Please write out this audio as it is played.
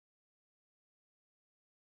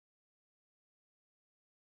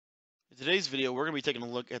In today's video, we're going to be taking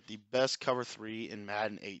a look at the best cover 3 in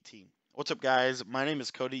Madden 18. What's up, guys? My name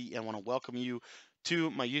is Cody, and I want to welcome you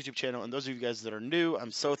to my YouTube channel. And those of you guys that are new,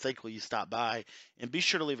 I'm so thankful you stopped by. And be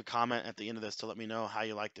sure to leave a comment at the end of this to let me know how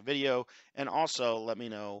you liked the video, and also let me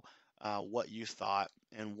know what you thought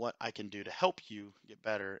and what I can do to help you get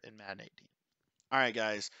better in Madden 18. All right,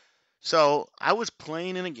 guys. So I was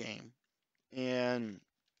playing in a game, and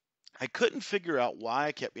I couldn't figure out why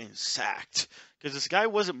I kept getting sacked because this guy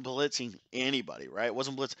wasn't blitzing anybody, right?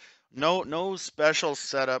 Wasn't blitz, no special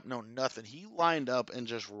setup, no nothing. He lined up and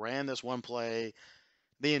just ran this one play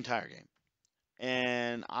the entire game,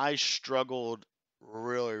 and I struggled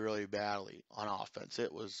really badly on offense.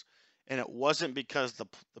 And it wasn't because the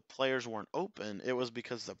players weren't open. It was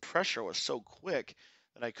because the pressure was so quick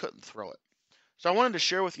that I couldn't throw it. So I wanted to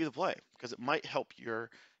share with you the play because it might help your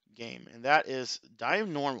game, and that is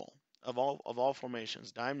dime normal of all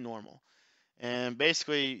formations, dime normal. And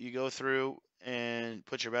basically, you go through and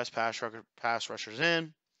put your best pass rushers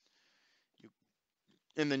in, you,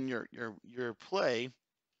 and then your play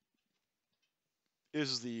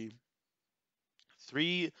is the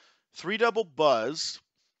three three double buzz,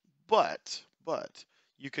 but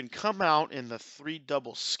you can come out in the three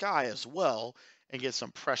double sky as well and get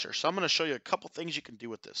some pressure. So I'm going to show you a couple things you can do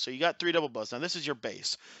with this. So you got three double buzz. Now this is your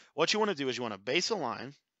base. What you want to do is you want to base a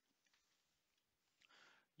line.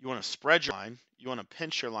 You want to spread your line. You want to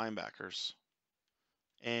pinch your linebackers,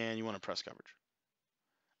 and you want to press coverage.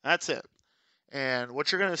 That's it. And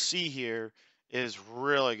what you're going to see here is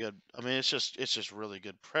really good. I mean, it's just really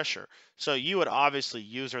good pressure. So you would obviously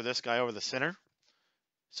user this guy over the center.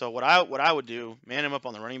 So what I would do, man him up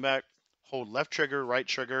on the running back, hold left trigger, right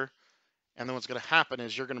trigger, and then what's going to happen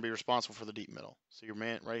is you're going to be responsible for the deep middle. So your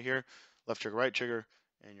man right here, left trigger, right trigger,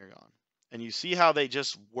 and you're gone. And you see how they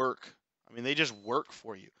just work. I mean, they just work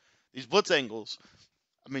for you. These blitz angles,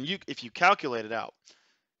 I mean, if you calculate it out,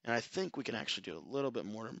 and I think we can actually do a little bit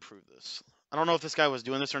more to improve this. I don't know if this guy was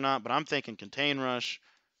doing this or not, but I'm thinking contain rush,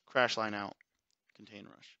 crash line out, contain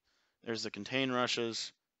rush. There's the contain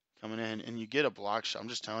rushes coming in, and you get a block shot. I'm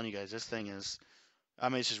just telling you guys, this thing is, I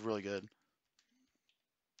mean, it's just really good.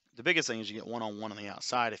 The biggest thing is you get one-on-one on the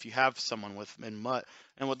outside if you have someone in Mutt.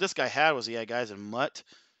 And what this guy had was he had guys in Mutt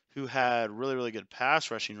who had really good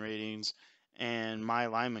pass rushing ratings, and my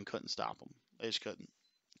linemen couldn't stop them. They just couldn't.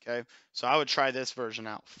 Okay, so I would try this version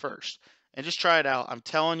out first and just try it out. I'm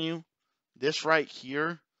telling you, this right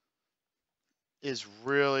here is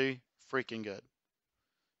really freaking good.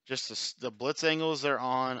 Just the blitz angles they're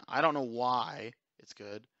on, I don't know why it's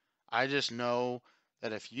good. I just know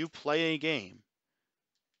that if you play a game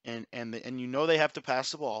and you know they have to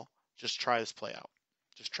pass the ball, just try this play out.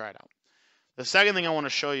 Just try it out. The second thing I want to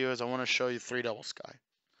show you is I want to show you three double sky.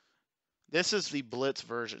 This is the blitz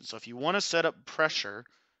version. So if you want to set up pressure,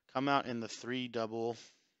 come out in the three double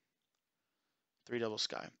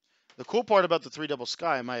sky. The cool part about the three double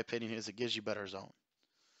sky, in my opinion, is it gives you better zone.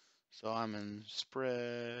 So I'm in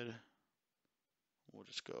spread. We'll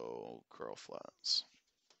just go curl flats.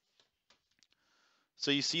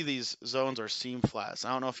 So you see these zones are seam flats.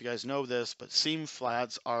 I don't know if you guys know this, but seam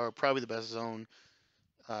flats are probably the best zone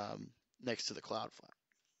next to the cloud flat.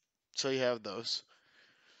 So you have those.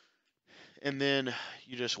 And then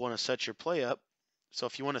you just want to set your play up. So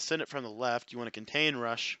if you want to send it from the left, you want to contain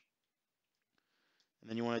rush. And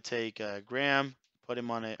then you want to take Graham, put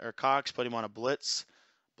him on or Cox, put him on a blitz,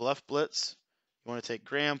 bluff blitz. You want to take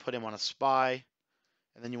Graham, put him on a spy.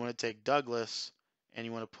 And then you want to take Douglas, and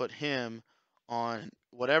you want to put him on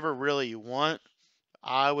whatever really you want.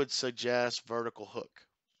 I would suggest vertical hook.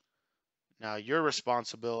 Now your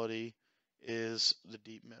responsibility is the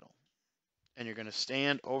deep middle. And you're going to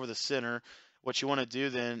stand over the center. What you want to do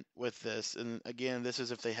then with this, and again, this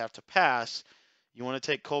is if they have to pass, you want to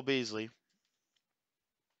take Cole Beasley,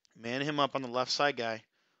 man him up on the left side guy,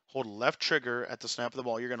 hold left trigger at the snap of the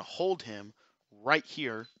ball. You're going to hold him right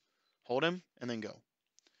here, hold him, and then go.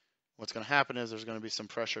 What's going to happen is there's going to be some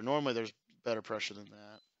pressure. Normally there's better pressure than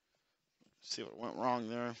that. Let's see what went wrong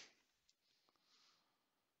there.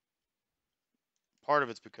 Part of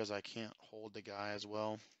it's because I can't hold the guy as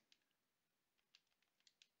well.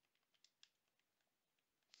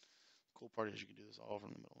 Cool part is you can do this all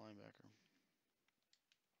from the middle linebacker.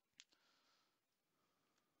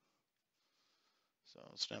 So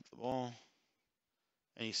snap the ball.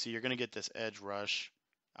 And you see you're going to get this edge rush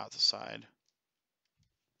out the side.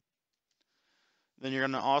 Then you're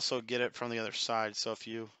going to also get it from the other side. So if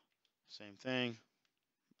you, same thing.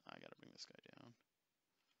 I got to bring this guy down.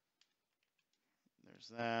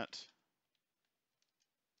 There's that.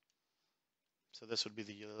 So this would be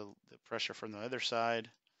the pressure from the other side.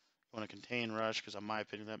 You want to contain rush because, in my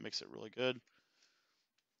opinion, that makes it really good.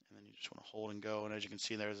 And then you just want to hold and go. And as you can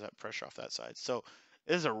see, there's that pressure off that side. So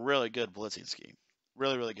this is a really good blitzing scheme.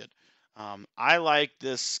 Really, really good. I like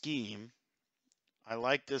this scheme. I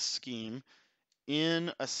like this scheme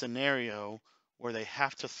in a scenario where they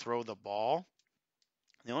have to throw the ball.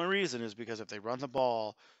 The only reason is because if they run the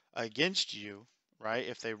ball against you, right?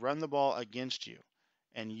 If they run the ball against you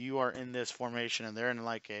and you are in this formation and they're in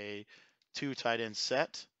like a 2 tight end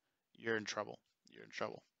set, you're in trouble. You're in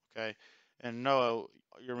trouble. Okay. And no,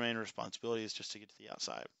 your main responsibility is just to get to the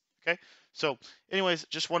outside. Okay. So, anyways,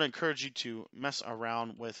 just want to encourage you to mess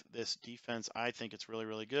around with this defense. I think it's really,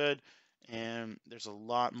 really good. And there's a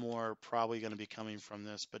lot more probably going to be coming from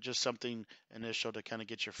this, but just something initial to kind of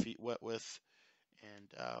get your feet wet with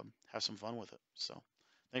and have some fun with it. So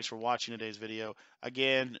thanks for watching today's video.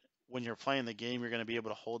 Again, when you're playing the game, you're going to be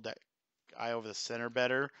able to hold that guy over the center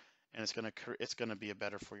better, and it's going to be a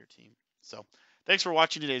better for your team. So thanks for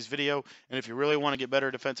watching today's video. And if you really want to get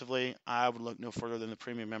better defensively, I would look no further than the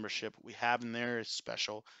premium membership. We have in there is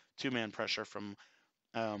special 2-man pressure from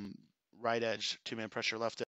right edge, 2-man pressure left